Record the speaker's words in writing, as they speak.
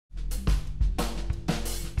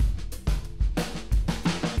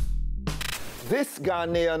This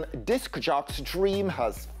Ghanaian disc jock's dream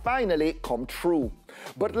has finally come true.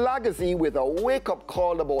 But Lagazee with a wake-up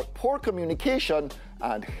call about poor communication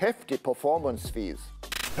and hefty performance fees.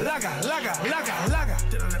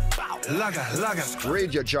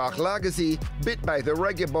 Radio jock Lagazee, bit by the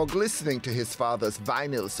reggae bug listening to his father's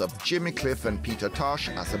vinyls of Jimmy Cliff and Peter Tosh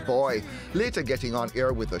as a boy, later getting on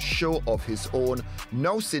air with a show of his own,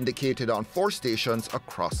 now syndicated on 4 stations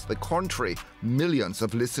across the country. Millions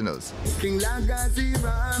of listeners. King Lagazee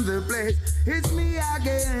run the place. It's me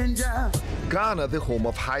again, ja. Ghana, the home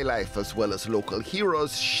of high life as well as local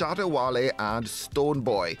heroes Shatta Wale and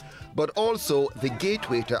Stonebwoy, but also the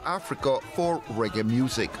gateway to Africa for reggae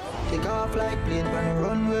music. Take off like plane on the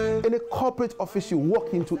runway. In a corporate office you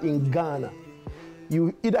walk into in Ghana,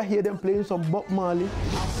 you either hear them playing some Bob Marley,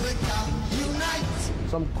 Africa, unite.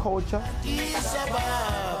 some culture, It's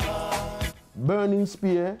about. Burning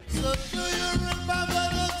Spear, So do you remember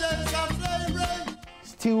the days of slavery?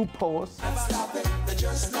 Steel Pulse. Stop it, they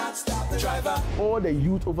just not stop the driver. All the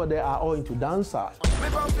youth over there are all into dancehall.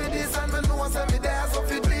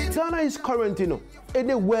 Ghana is current, you know.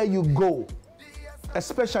 Anywhere you go,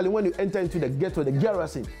 especially when you enter into the ghetto, the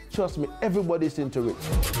garrison, trust me, everybody's into it.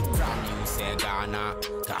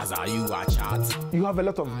 You have a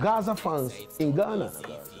lot of Gaza fans in Ghana.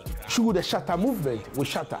 Through the Shatta movement with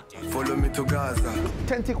Shatta. Follow me to Gaza.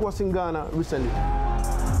 Tentic was in Ghana recently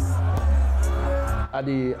at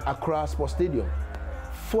the Accra Sports Stadium.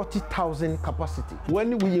 40,000 capacity.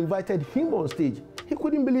 When we invited him on stage, he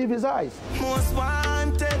couldn't believe his eyes. Most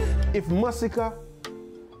wanted. If Massacre,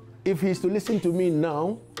 if he's to listen to me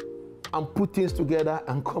now and put things together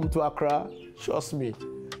and come to Accra, trust me,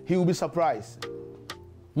 he will be surprised.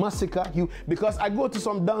 Massacre, because I go to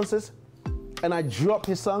some dances and I drop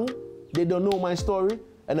his song, they don't know my story,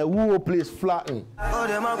 and the whole place flatten. Oh,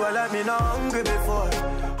 them a go let me know hungry before.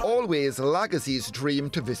 Always Lagazee's dream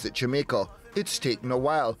to visit Jamaica. It's taken a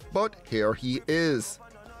while, but here he is.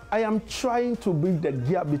 I am trying to bridge the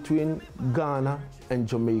gap between Ghana and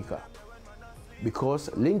Jamaica, because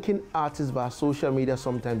linking artists via social media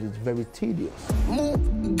sometimes is very tedious.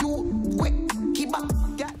 Move, do, quick, keep up.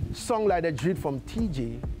 Song like the Dread from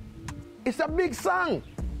TVJ, it's a big song.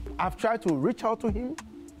 I've tried to reach out to him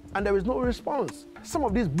and there is no response. Some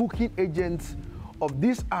of these booking agents of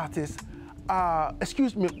these artists are,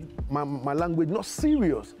 excuse me, my language, not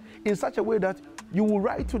serious, in such a way that you will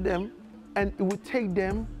write to them and it will take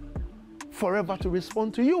them forever to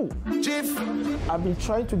respond to you. Chief. I've been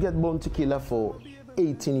trying to get Bounty Killer for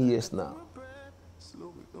 18 years now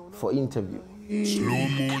for interview. Slow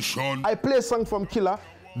motion. I play a song from Killer,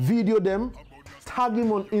 video them, tag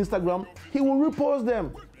him on Instagram, he will repost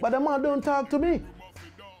them, but the man don't talk to me.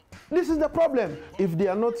 This is the problem. If they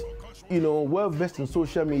are not, well versed in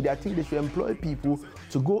social media, I think they should employ people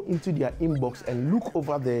to go into their inbox and look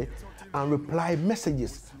over there and reply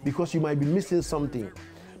messages, because you might be missing something.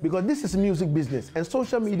 Because this is music business and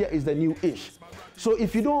social media is the new ish. So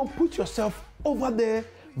if you don't put yourself over there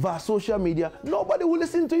via social media, nobody will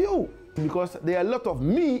listen to you. Because there are a lot of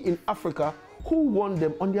me in Africa who want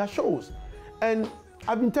them on their shows. And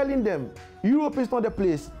I've been telling them, Europe is not the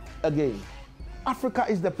place again. Africa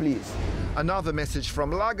is the place. Another message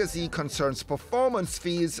from Lagazee concerns performance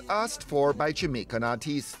fees asked for by Jamaican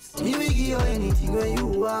artists. They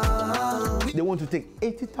want to take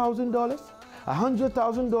 $80,000,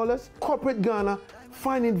 $100,000. Corporate Ghana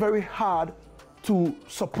find it very hard to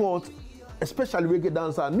support, especially reggae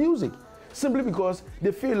dancer music, simply because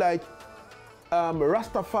they feel like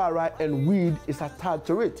Rastafari and weed is attached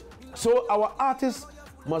to it. So our artists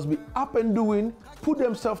must be up and doing, put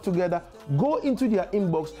themselves together, go into their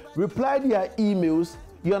inbox, reply their emails,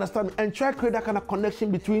 you understand, and try to create that kind of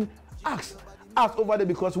connection between us over there,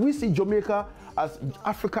 because we see Jamaica as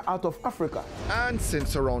Africa out of Africa. And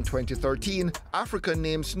since around 2013, African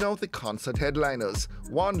names know the concert headliners.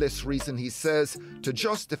 One less reason, he says, to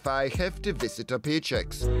justify hefty visitor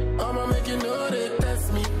paychecks. I'ma make you know they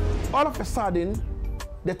test me. All of a sudden,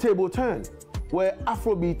 the table turned, where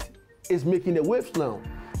Afrobeat is making the waves now.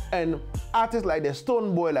 And artists like the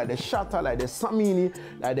Stonebwoy, like the Shatta, like the Samini,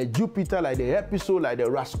 like the Jupiter, like the Episode, like the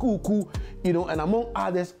Raskuku, and among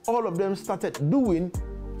others, all of them started doing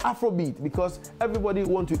Afrobeat because everybody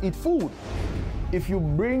wants to eat food. If you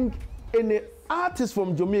bring any artist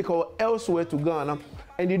from Jamaica or elsewhere to Ghana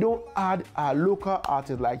and you don't add our local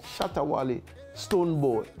artists like Shatta Wale,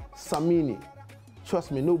 Stonebwoy, Samini,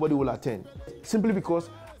 trust me, nobody will attend. Simply because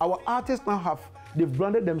our artists now they've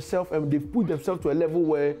branded themselves and they've put themselves to a level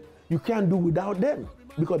where you can't do without them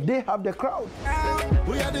because they have the crowd.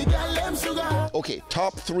 Okay,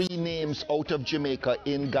 top 3 names out of Jamaica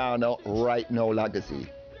in Ghana right now, Lagazee.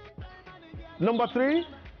 Number 3,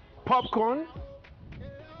 Popcorn.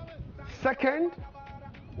 Second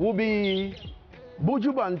will be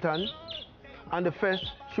Buju Banton. And the first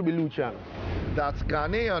should be Luciano. That's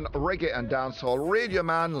Ghanaian reggae and dancehall radio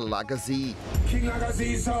man Lagazee. King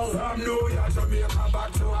Lagazee sound. From New York, Jamaica,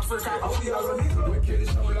 back to Africa. How we are running? We kill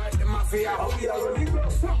sound like the mafia. How we are running?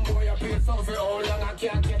 Some boy a pay something all young. I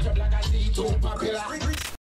can't catch up Lagazee too popular.